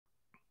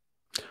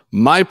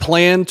My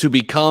plan to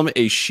become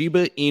a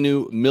Shiba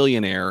Inu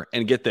millionaire,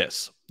 and get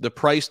this, the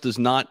price does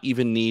not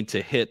even need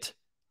to hit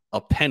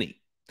a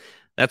penny.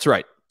 That's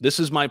right.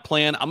 This is my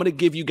plan. I'm going to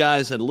give you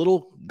guys a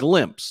little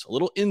glimpse, a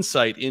little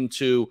insight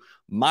into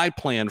my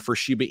plan for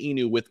Shiba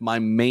Inu with my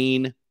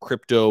main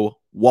crypto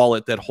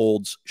wallet that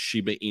holds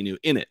Shiba Inu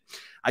in it.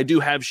 I do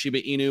have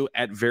Shiba Inu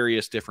at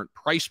various different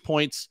price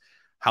points.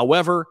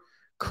 However,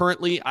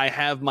 currently, I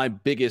have my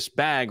biggest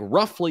bag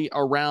roughly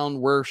around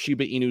where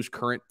Shiba Inu's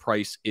current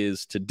price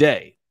is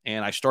today.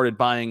 And I started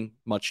buying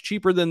much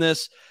cheaper than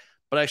this,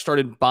 but I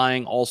started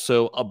buying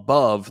also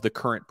above the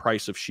current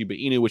price of Shiba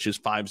Inu, which is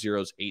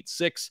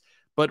 5086.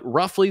 But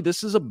roughly,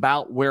 this is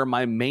about where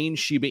my main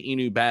Shiba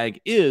Inu bag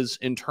is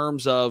in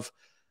terms of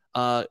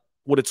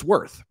what it's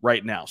worth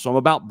right now. So I'm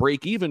about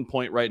break-even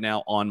point right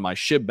now on my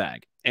SHIB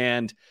bag.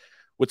 And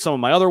with some of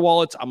my other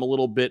wallets, I'm a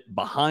little bit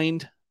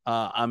behind.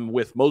 I'm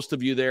with most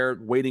of you there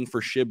waiting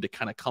for SHIB to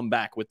kind of come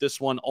back. With this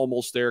one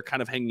almost there,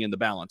 kind of hanging in the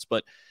balance.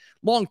 But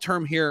long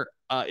term here,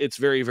 it's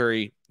very,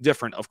 very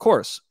different, of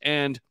course.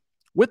 And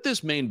with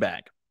this main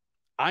bag,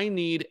 I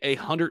need a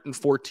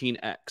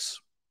 114x.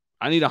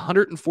 I need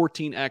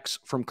 114x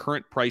from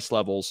current price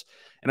levels.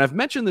 And I've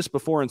mentioned this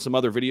before in some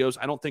other videos.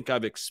 I don't think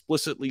I've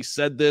explicitly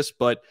said this,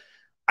 but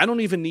I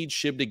don't even need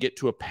SHIB to get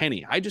to a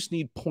penny. I just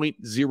need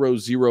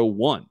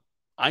 0.001.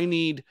 I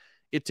need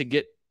it to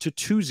get to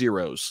 2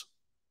 zeros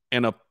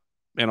and a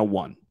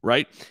 1,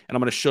 right? And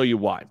I'm going to show you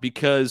why.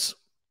 Because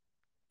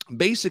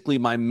basically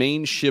my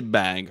main SHIB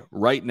bag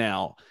right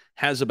now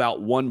has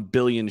about 1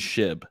 billion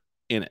SHIB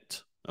in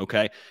it,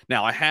 okay?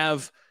 Now, I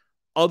have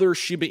other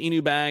Shiba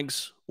Inu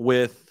bags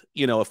with,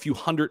 you know, a few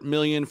hundred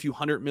million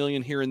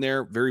here and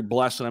there. Very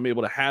blessed that I'm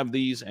able to have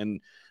these,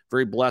 and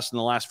very blessed in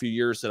the last few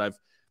years that I've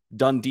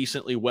done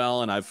decently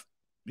well, and I've,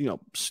 you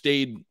know,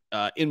 stayed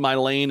in my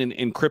lane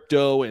in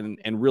crypto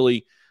and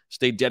really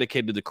stayed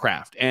dedicated to the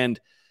craft. And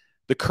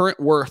the current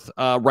worth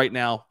right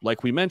now,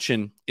 like we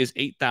mentioned, is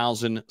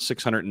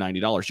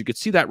 $8,690. You could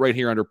see that right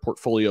here under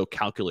Portfolio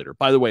Calculator.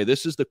 By the way,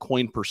 this is the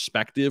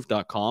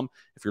coinperspective.com.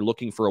 If you're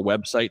looking for a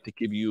website to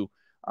give you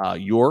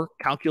your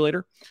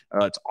calculator,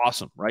 it's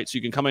awesome, right? So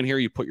you can come in here,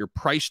 you put your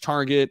price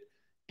target,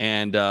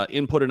 and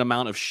input an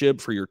amount of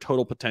SHIB for your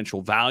total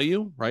potential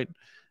value, right?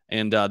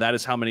 And that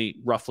is how many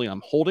roughly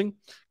I'm holding.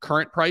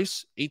 Current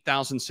price,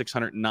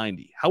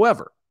 $8,690.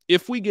 However,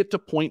 if we get to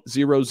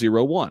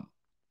 0.001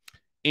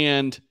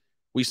 and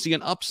we see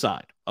an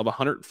upside of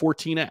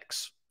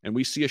 114x, and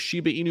we see a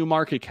Shiba Inu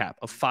market cap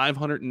of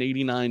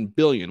 589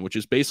 billion, which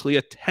is basically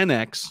a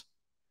 10x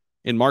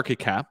in market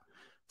cap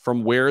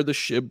from where the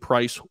SHIB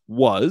price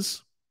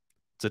was.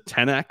 It's a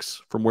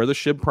 10x from where the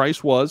SHIB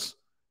price was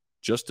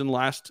just in the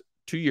last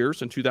 2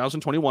 years, in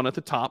 2021 at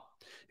the top.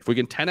 If we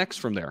can 10x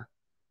from there,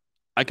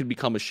 I could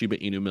become a Shiba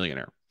Inu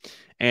millionaire.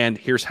 And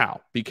here's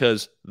how.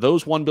 Because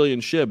those 1 billion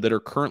SHIB that are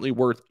currently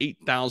worth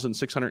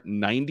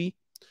 8,690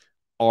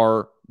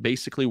 are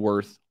basically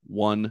worth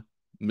 $1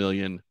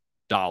 million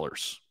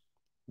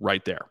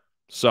right there.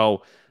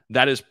 So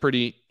that is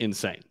pretty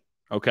insane.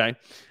 Okay.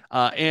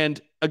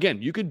 And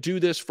again, you could do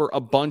this for a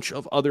bunch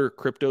of other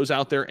cryptos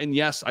out there. And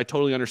yes, I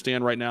totally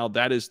understand right now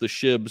that is the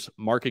SHIB's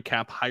market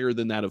cap higher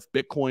than that of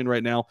Bitcoin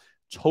right now.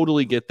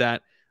 Totally get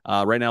that.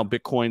 Right now,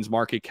 Bitcoin's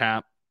market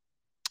cap,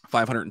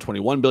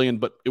 521 billion,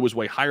 but it was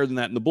way higher than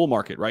that in the bull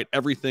market, right?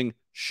 Everything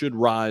should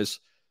rise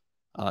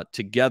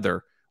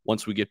together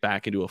once we get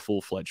back into a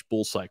full-fledged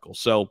bull cycle.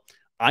 So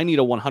I need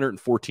a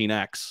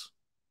 114x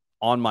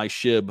on my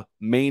SHIB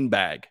main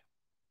bag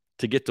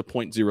to get to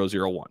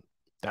 0.001.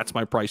 That's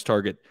my price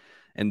target.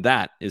 And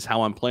that is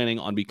how I'm planning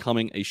on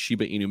becoming a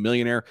Shiba Inu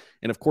millionaire.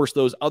 And of course,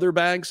 those other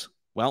bags,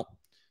 well,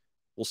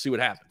 we'll see what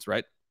happens,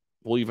 right?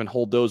 We'll even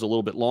hold those a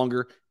little bit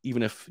longer.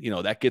 Even if, you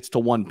know, that gets to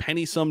 1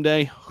 penny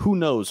someday, who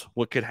knows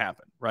what could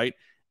happen, right?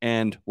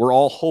 And we're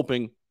all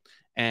hoping,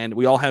 and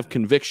we all have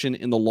conviction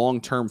in the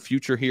long-term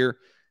future here.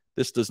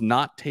 This does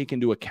not take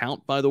into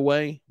account, by the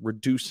way,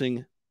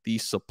 reducing the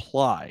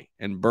supply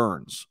and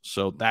burns.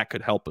 So that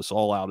could help us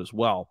all out as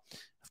well.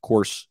 Of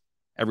course,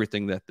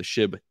 everything that the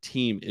SHIB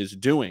team is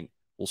doing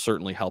will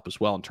certainly help as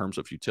well in terms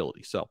of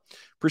utility. So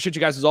appreciate you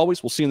guys as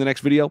always. We'll see you in the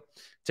next video.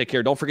 Take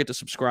care. Don't forget to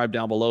subscribe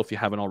down below if you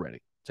haven't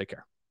already. Take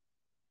care.